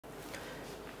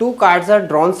two cards are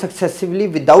drawn successively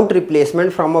without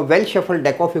replacement from a well shuffled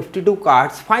deck of 52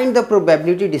 cards. Find the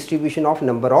probability distribution of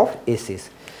number of aces.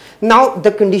 Now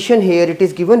the condition here, it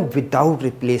is given without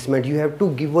replacement. You have to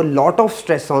give a lot of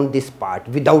stress on this part,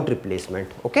 without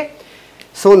replacement. Okay.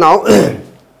 So now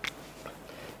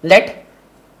let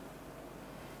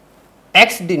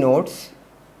X denotes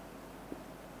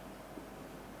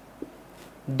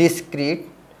discrete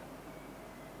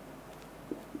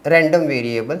random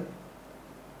variable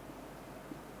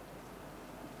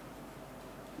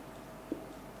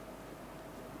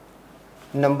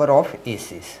number of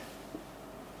aces.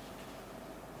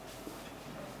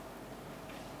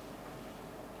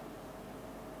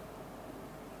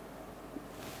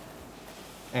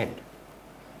 And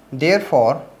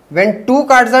therefore, when two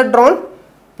cards are drawn,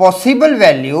 possible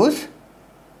values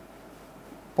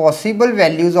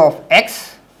of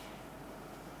X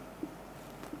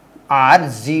are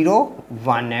 0,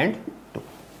 1 and 2.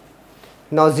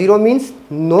 Now 0 means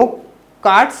no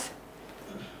cards,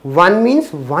 1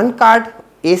 means one card,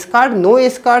 ace card, no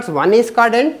ace cards, one ace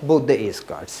card and both the ace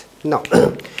cards. Now,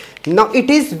 now it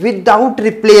is without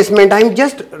replacement. I am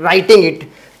just writing it.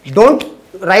 Don't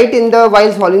write in the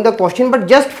while solving the question, but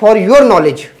just for your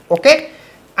knowledge. Okay,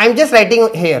 I am just writing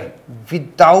here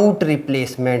without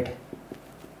replacement.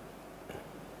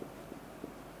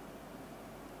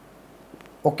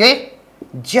 Okay,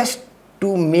 just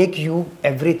to make you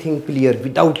everything clear,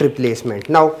 without replacement.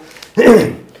 Now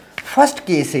first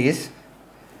case is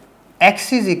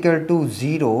X is equal to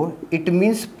 0. It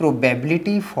means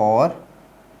probability for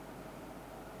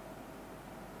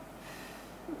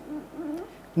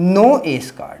no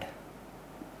ace card.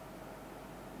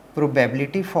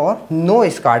 Probability for no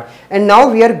ace card. And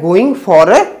now we are going for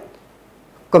a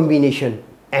combination,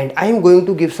 and I am going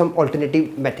to give some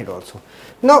alternative method also.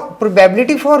 Now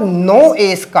probability for no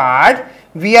ace card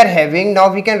we are having,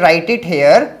 now we can write it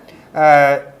here,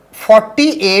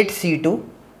 48 C2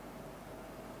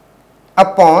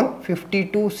 upon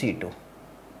 52 C2.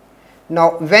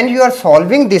 Now when you are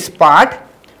solving this part,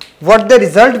 what the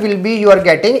result will be, you are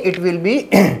getting, it will be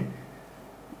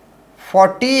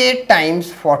 48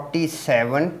 times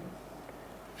 47,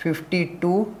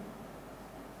 52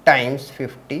 times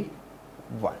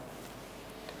 51,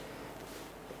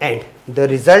 and the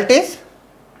result is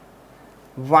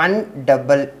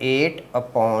 188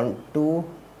 upon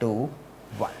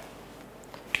 221.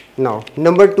 Now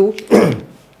number 2,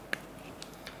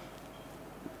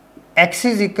 X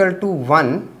is equal to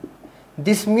 1.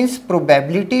 This means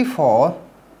probability for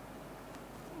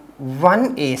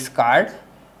one ace card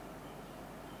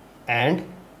and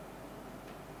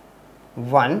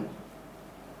one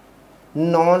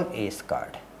non-ace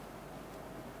card.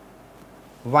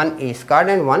 One ace card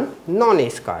and one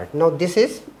non-ace card. Now this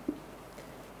is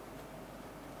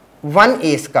one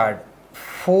ace card,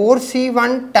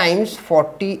 4C1 times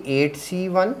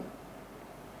 48C1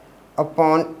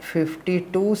 upon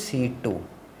 52C2.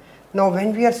 Now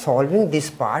when we are solving this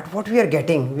part, what we are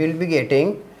getting? We will be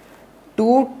getting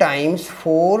 2 times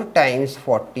 4 times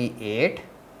 48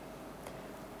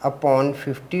 upon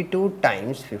 52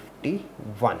 times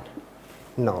 51.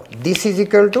 Now this is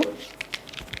equal to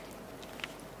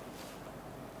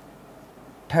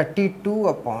 32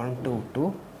 upon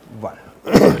 221.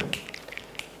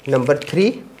 Number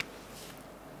 3,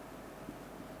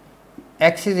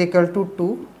 X is equal to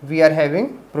 2. We are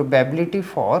having probability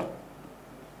for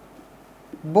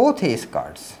both ace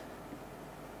cards.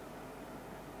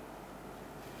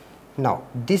 Now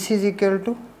this is equal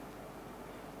to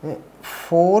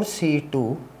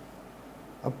 4C2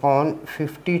 upon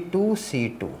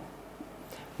 52C2.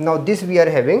 Now this we are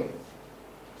having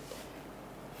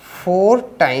 4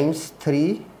 times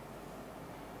 3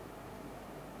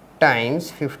 times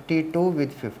 52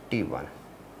 with 51,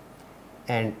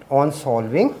 and on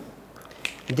solving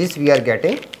this we are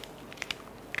getting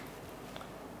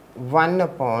 1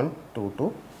 upon 2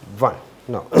 to 1.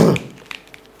 Now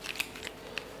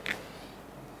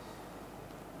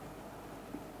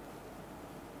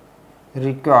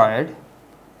required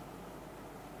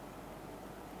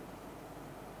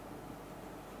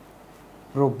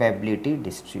probability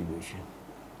distribution.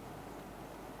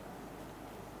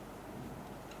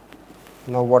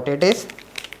 Now what it is?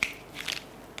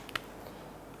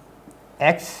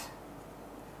 X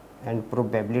and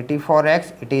probability for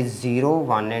X, it is 0,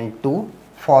 1 and 2.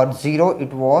 For 0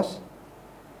 it was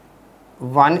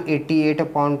 188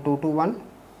 upon 2 to 1,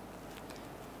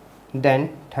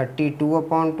 then 32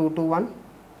 upon 2 to 1,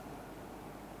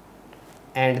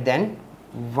 and then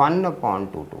 1 upon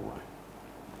 2 to 1.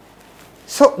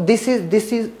 So this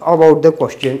is about the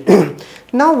question.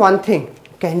 Now one thing,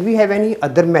 can we have any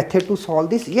other method to solve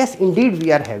this? Yes, indeed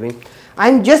we are having. I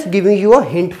am just giving you a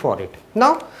hint for it.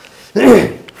 Now,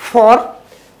 for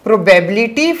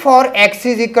probability for x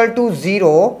is equal to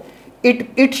 0,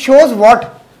 it shows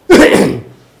what?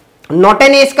 Not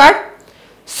an ace card.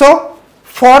 So,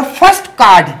 for first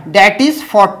card, that is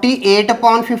 48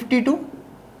 upon 52.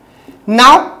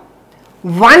 Now,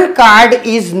 one card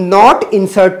is not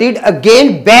inserted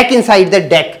again back inside the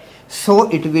deck. So,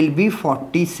 it will be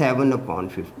 47 upon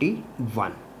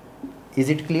 51. Is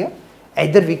it clear?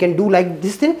 Either we can do like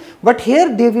this thing, but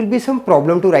here there will be some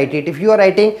problem to write it. If you are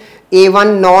writing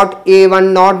A1 not,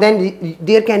 A1 not, then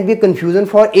there can be a confusion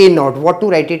for A naught. What to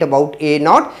write it about A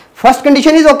naught? First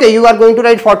condition is okay, you are going to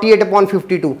write 48 upon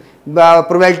 52.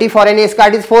 Probability for an ace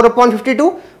card is 4 upon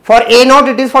 52. For A naught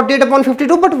it is 48 upon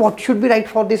 52, but what should we write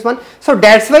for this one? So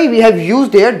that's why we have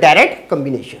used their direct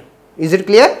combination. Is it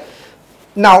clear?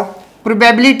 Now,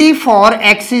 probability for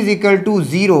x is equal to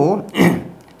 0,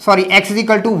 sorry, x is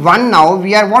equal to 1. Now,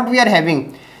 what we are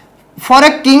having? For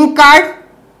a king card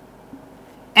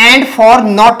and for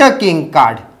not a king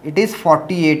card, it is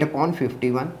 48 upon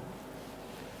 51.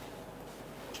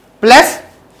 Plus,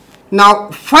 now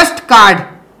first card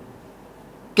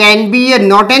can be a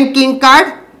not an king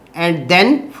card and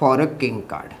then for a king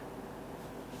card.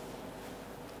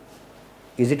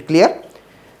 Is it clear?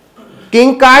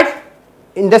 King card,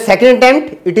 in the second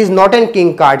attempt it is not an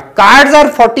king card. Cards are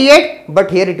 48,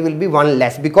 but here it will be one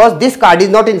less because this card is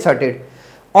not inserted.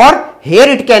 Or here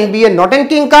it can be a not an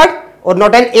king card or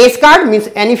not an ace card, means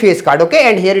any face card, okay,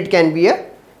 and here it can be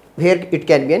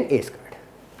an ace card.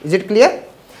 Is it clear?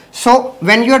 So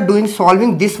when you are doing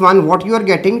solving this one, what you are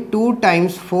getting? 2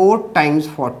 times 4 times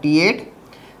 48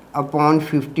 upon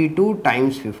 52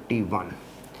 times 51.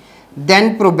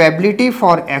 Then probability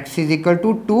for x is equal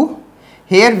to 2.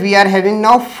 Here we are having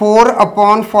now 4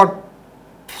 upon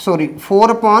 52.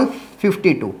 4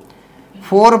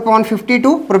 upon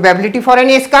 52 probability for an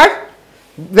ace card.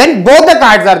 When both the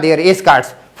cards are there, ace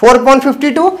cards, 4 upon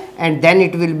 52, and then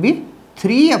it will be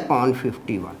 3 upon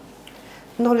 51.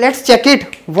 Now let's check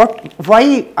it.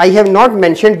 Why I have not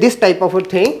mentioned this type of a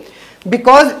thing?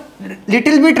 Because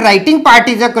little bit writing part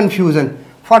is a confusion.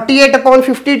 48 upon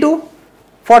 52,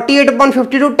 48 upon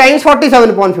 52 times 47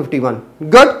 upon 51.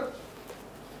 Good.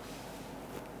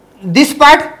 This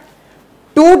part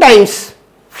 2 times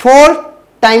 4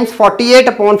 times 48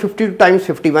 upon 52 times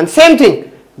 51. Same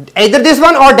thing. Either this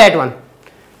one or that one.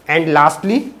 And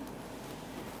lastly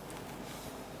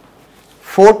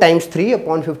 4 times 3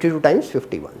 upon 52 times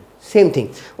 51. Same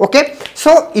thing. Okay.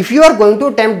 So if you are going to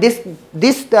attempt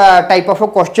this type of a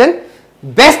question,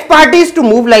 best part is to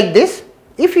move like this.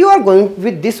 If you are going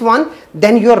with this one,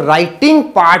 then your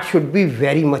writing part should be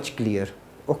very much clear.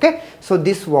 Okay. So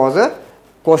this was a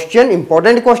question,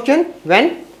 important question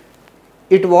when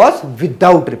it was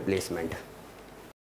without replacement.